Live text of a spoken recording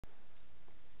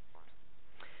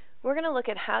We're going to look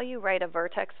at how you write a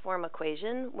vertex form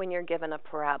equation when you're given a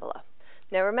parabola.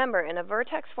 Now remember, in a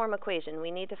vertex form equation,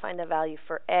 we need to find a value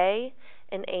for a,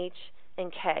 and h,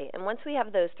 and k. And once we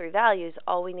have those three values,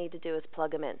 all we need to do is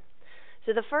plug them in.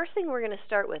 So the first thing we're going to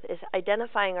start with is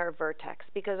identifying our vertex,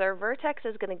 because our vertex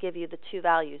is going to give you the two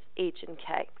values, h and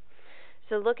k.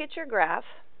 So look at your graph,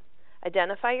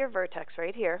 identify your vertex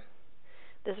right here.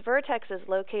 This vertex is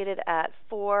located at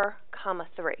 4,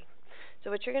 3.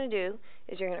 So what you're going to do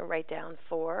is you're going to write down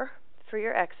 4 for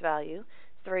your x value,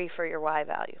 3 for your y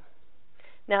value.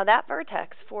 Now that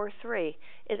vertex, 4, 3,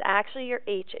 is actually your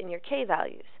h and your k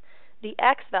values. The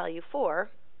x value, 4,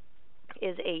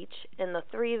 is h, and the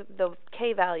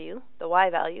k value, the y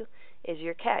value, is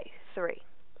your k, 3.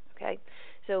 Okay?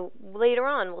 So later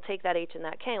on, we'll take that h and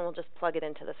that k, and we'll just plug it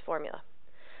into this formula.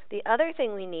 The other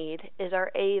thing we need is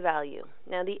our a value.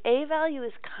 Now the a value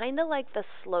is kind of like the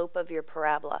slope of your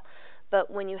parabola, but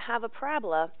when you have a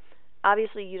parabola,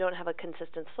 obviously you don't have a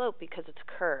consistent slope because it's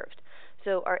curved.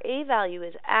 So our a value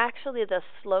is actually the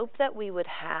slope that we would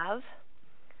have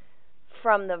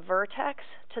from the vertex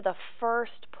to the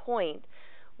first point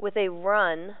with a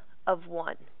run of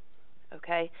 1.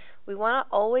 Okay? We want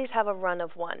to always have a run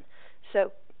of 1.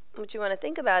 So what you want to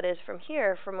think about is from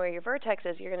here, from where your vertex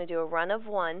is, you're going to do a run of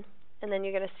 1, and then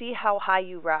you're going to see how high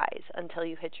you rise until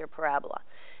you hit your parabola.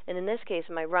 And in this case,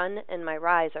 my run and my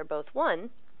rise are both 1,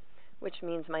 which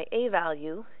means my a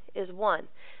value is 1.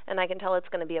 And I can tell it's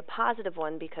going to be a positive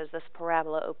 1 because this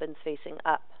parabola opens facing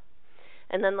up.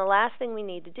 And then the last thing we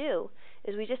need to do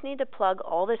is we just need to plug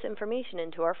all this information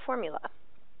into our formula.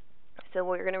 So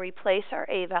we're going to replace our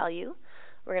a value.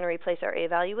 We're going to replace our a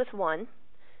value with 1.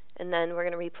 And then we're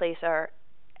going to replace our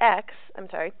x. I'm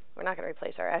sorry, we're not going to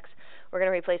replace our x. We're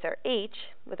going to replace our h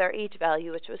with our h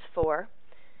value, which was 4.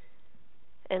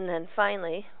 And then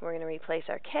finally, we're going to replace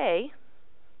our k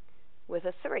with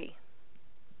a 3.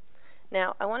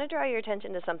 Now, I want to draw your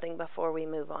attention to something before we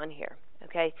move on here.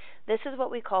 Okay, this is what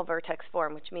we call vertex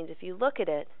form, which means if you look at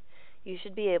it, you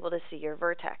should be able to see your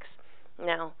vertex.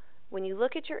 Now, when you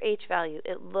look at your h value,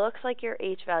 it looks like your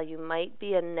h value might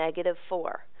be a negative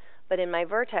 4. But in my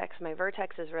vertex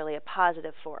is really a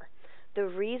positive 4. The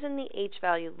reason the h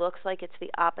value looks like it's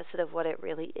the opposite of what it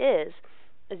really is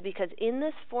because in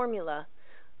this formula,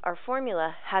 our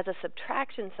formula has a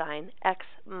subtraction sign, x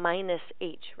minus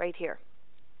h, right here.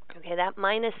 Okay, that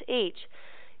minus h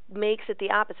makes it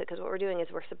the opposite because what we're doing is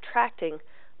we're subtracting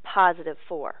positive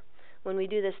 4. When we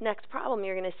do this next problem,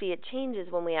 you're going to see it changes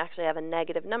when we actually have a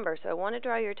negative number. So I want to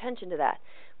draw your attention to that.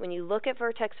 When you look at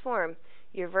vertex form,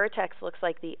 your vertex looks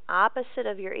like the opposite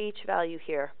of your h value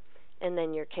here, and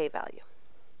then your k value.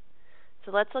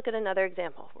 So let's look at another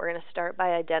example. We're going to start by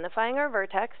identifying our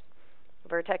vertex.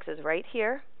 Vertex is right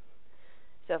here.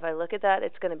 So if I look at that,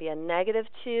 it's going to be a negative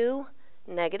 2,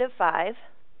 negative 5.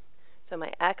 So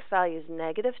my x value is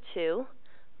negative 2.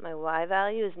 My y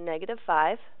value is negative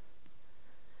 5.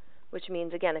 Which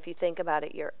means, again, if you think about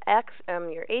it, your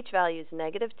h value is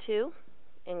negative 2,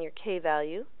 and your k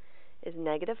value is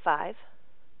negative 5.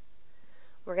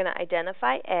 We're going to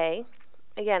identify a.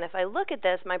 Again, if I look at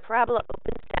this, my parabola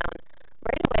opens down.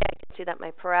 Right away, I can see that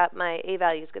my a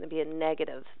value is going to be a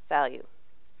negative value.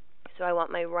 So I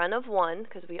want my run of 1,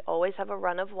 because we always have a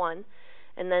run of 1.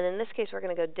 And then in this case, we're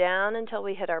going to go down until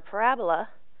we hit our parabola,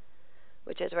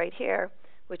 which is right here,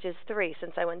 which is 3.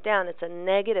 Since I went down, it's a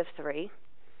negative 3.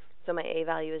 So my a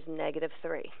value is negative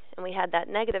 3. And we had that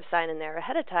negative sign in there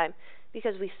ahead of time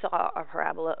because we saw our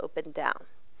parabola open down.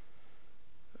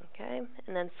 Okay,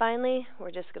 and then finally,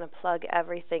 we're just going to plug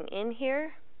everything in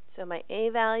here. So my a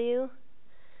value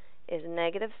is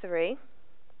negative 3.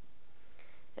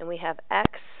 And we have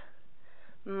x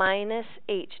minus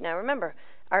h. Now remember,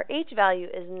 our h value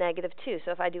is negative 2.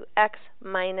 So if I do x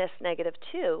minus negative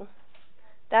 2,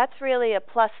 that's really a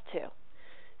plus 2.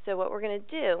 So what we're going to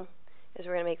do is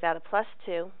we're going to make that a plus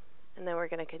 2, and then we're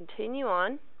going to continue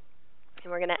on,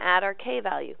 and we're going to add our k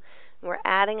value. And we're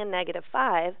adding a negative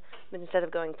 5, but instead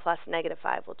of going plus negative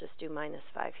 5, we'll just do minus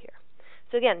 5 here.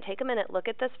 So again, take a minute, look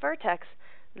at this vertex.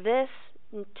 This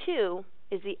 2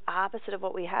 is the opposite of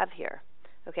what we have here,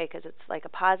 okay, because it's like a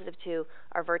positive 2.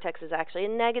 Our vertex is actually a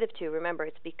negative 2. Remember,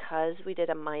 it's because we did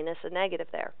a minus a negative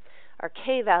there. Our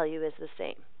k value is the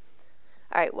same.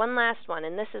 All right, one last one,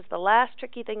 and this is the last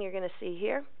tricky thing you're going to see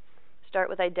here. Start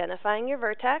with identifying your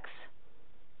vertex.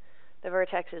 The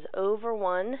vertex is over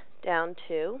 1, down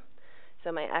 2.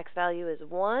 So my x value is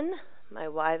 1. My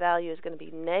y value is going to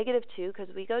be negative 2 because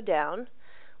we go down,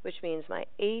 which means my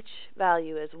h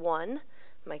value is 1.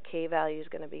 My k value is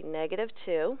going to be negative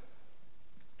 2.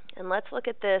 And let's look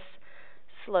at this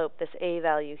slope, this a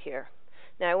value here.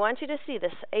 Now I want you to see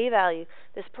this A value,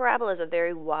 this parabola is a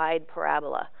very wide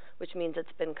parabola, which means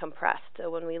it's been compressed. So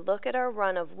when we look at our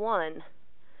run of 1,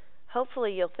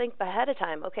 hopefully you'll think ahead of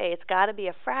time, okay, it's got to be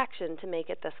a fraction to make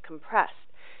it this compressed.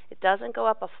 It doesn't go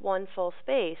up one full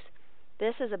space.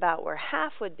 This is about where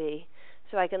half would be.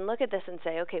 So I can look at this and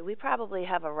say, okay, we probably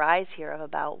have a rise here of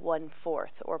about 1/4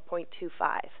 or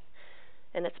 0.25.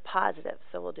 And it's positive,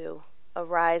 so we'll do a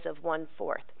rise of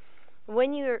 1/4.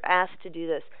 When you're asked to do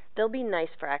this, they'll be nice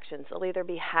fractions. They'll either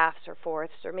be halves or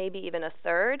fourths or maybe even a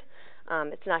third.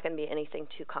 It's not going to be anything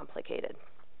too complicated.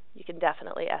 You can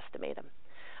definitely estimate them.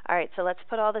 All right, so let's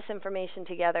put all this information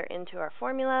together into our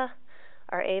formula.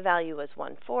 Our A value was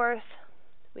 1/4.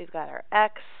 We've got our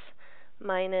X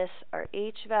minus our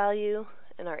H value,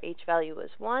 and our H value was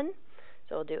 1.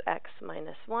 So we'll do X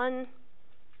minus 1.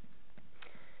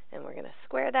 And we're going to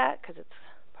square that because it's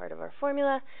part of our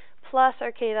formula, plus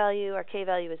our K value. Our K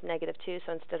value is -2,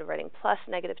 so instead of writing plus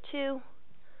 -2,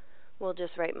 we'll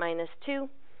just write -2,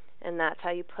 and that's how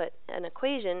you put an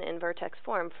equation in vertex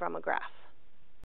form from a graph.